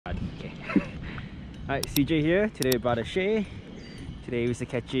Alright, CJ here. Today we brought a Shay. Today we're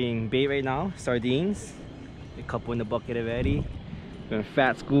catching bait right now, sardines. A couple in the bucket already. We're in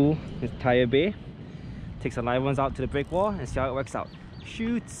fat school with Tire Bay. Take some live ones out to the brick wall and see how it works out.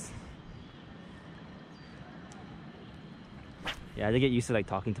 Shoots! Yeah, I get used to like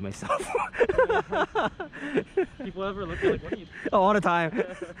talking to myself. People ever look at like, what are you doing? Oh, all the time.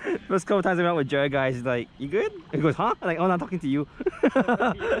 First couple times I went with Jared guys, he's like, you good? He goes, huh? I'm like, oh, I'm not talking to you.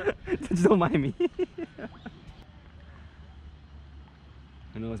 Just don't mind me.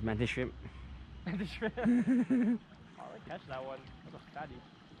 I know it's mantis shrimp. Mantis shrimp. Oh, I catch that one. That's a fatty.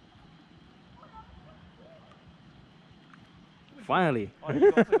 Finally. Oh, there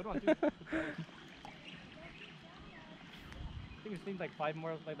you go. That's a good one too. I think it seems like 5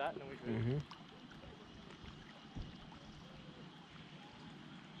 more like that and then we should.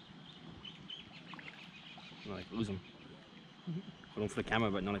 Not like lose them. Put them for the camera,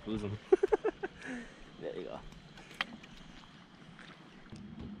 but not like lose them. There you go.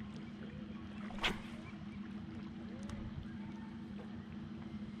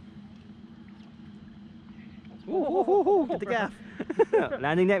 Ooh, get the gaff.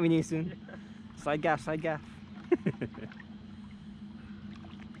 Landing net we need soon. Side gaff, side gaff.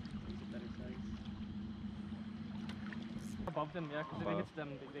 Above them, yeah, because if it hits them,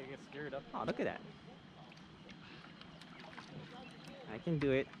 they get scared up. Oh, look at that. I can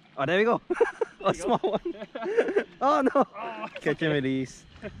do it. Oh, there we go. A small one. Oh no. Oh, catch and release.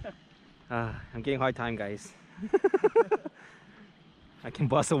 I'm getting hard time, guys. I can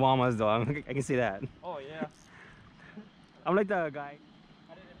bust the wamas though. I can see that. Oh yeah. I'm like the guy.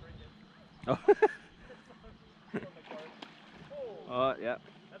 I didn't bring it. Oh. Oh yeah.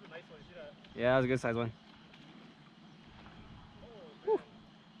 That's a nice one. See that? Yeah, that was a good size one.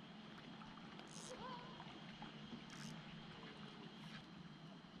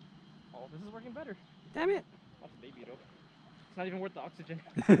 Oh, this is working better. Damn it. That's a baby though. It's not even worth the oxygen.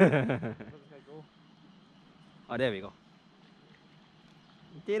 Oh, Go. there we go.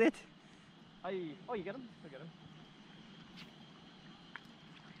 Did it. Oh, you get him? I get him.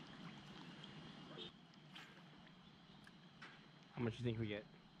 How much do you think we get?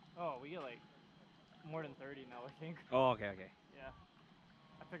 Oh, we get like more than 30 now, I think. Oh, okay, okay. Yeah.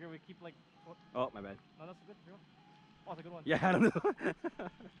 I figure we keep like... Oh, my bad. No, that's a good one. Oh, that's a good one. Yeah, I don't know.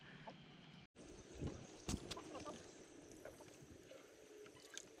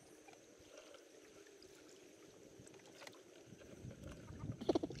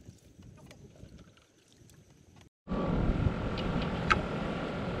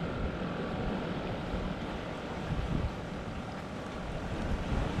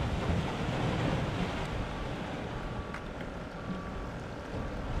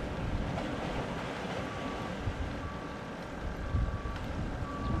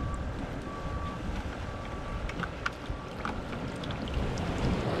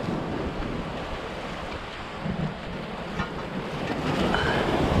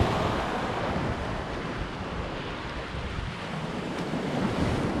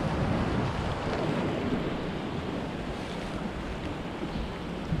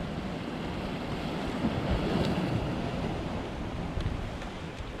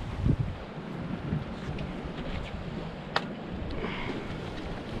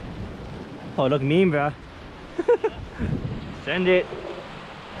 Oh, look mean, bro. Send it.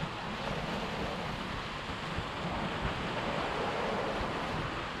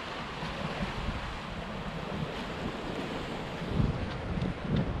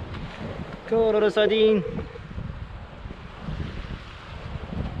 Go, little sardine.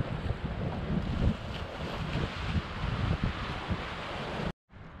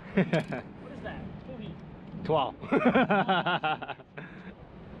 What is that? 12.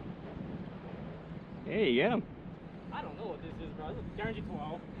 Hey, you get him. I don't know what this is, bro. This is guaranteed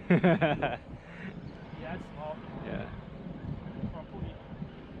 12. Yeah, it's small. Yeah. For a pulley.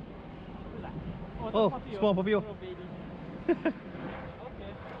 What is that? Oh, it's a papio. small papio. Little baby. Okay.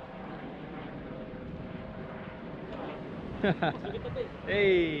 So get the bait.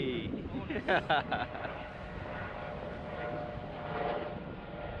 Hey.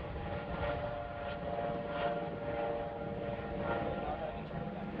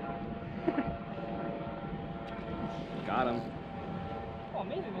 Got him. Oh,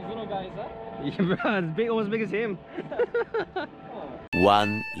 amazing, those little guys, huh? Yeah, bro, it's big, almost as big as him. Oh.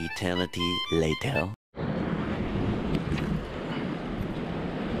 One eternity later.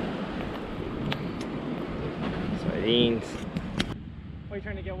 Sardines. Are you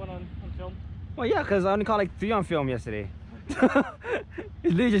trying to get one on film? Well, yeah, because I only caught like 3 on film yesterday. It's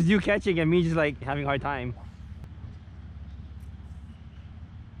literally just you catching and me just like having a hard time.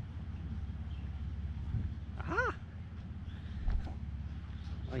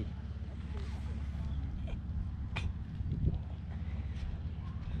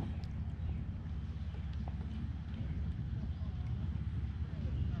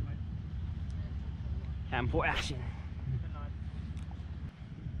 And for action.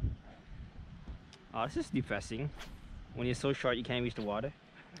 Oh, this is depressing. When you're so short, you can't reach the water.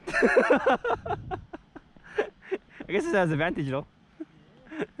 I guess it has an advantage though.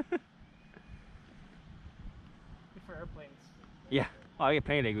 Good for airplanes. Yeah. Oh, I get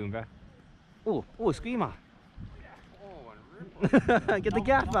plenty of leg room, bro. Oh, oh, screamer. Get the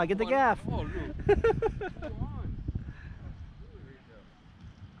gaff, man. Get the gaff. Oh, look.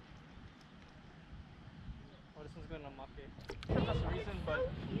 Oh, this one's going to muck it. That's the reason, but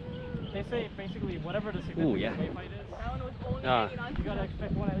they say basically whatever the significant yeah. wave height is, That one was only Ah. hanging on. you gotta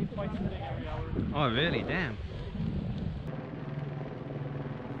expect one at least twice a day every hour. Oh, really? Damn.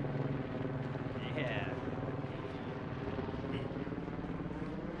 Yeah.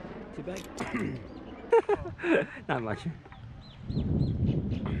 Too bad. Not much.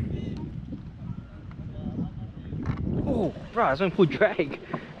 Oh, bro, that's one full drag.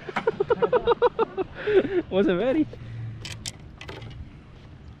 Wasn't ready.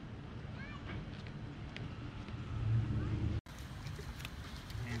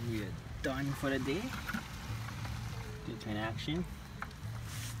 And we are done for the day. Do 10 action.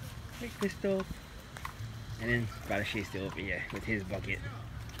 Big pistol. And then Brother Shay's still over here with his bucket.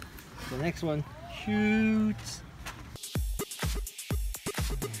 The next one shoots.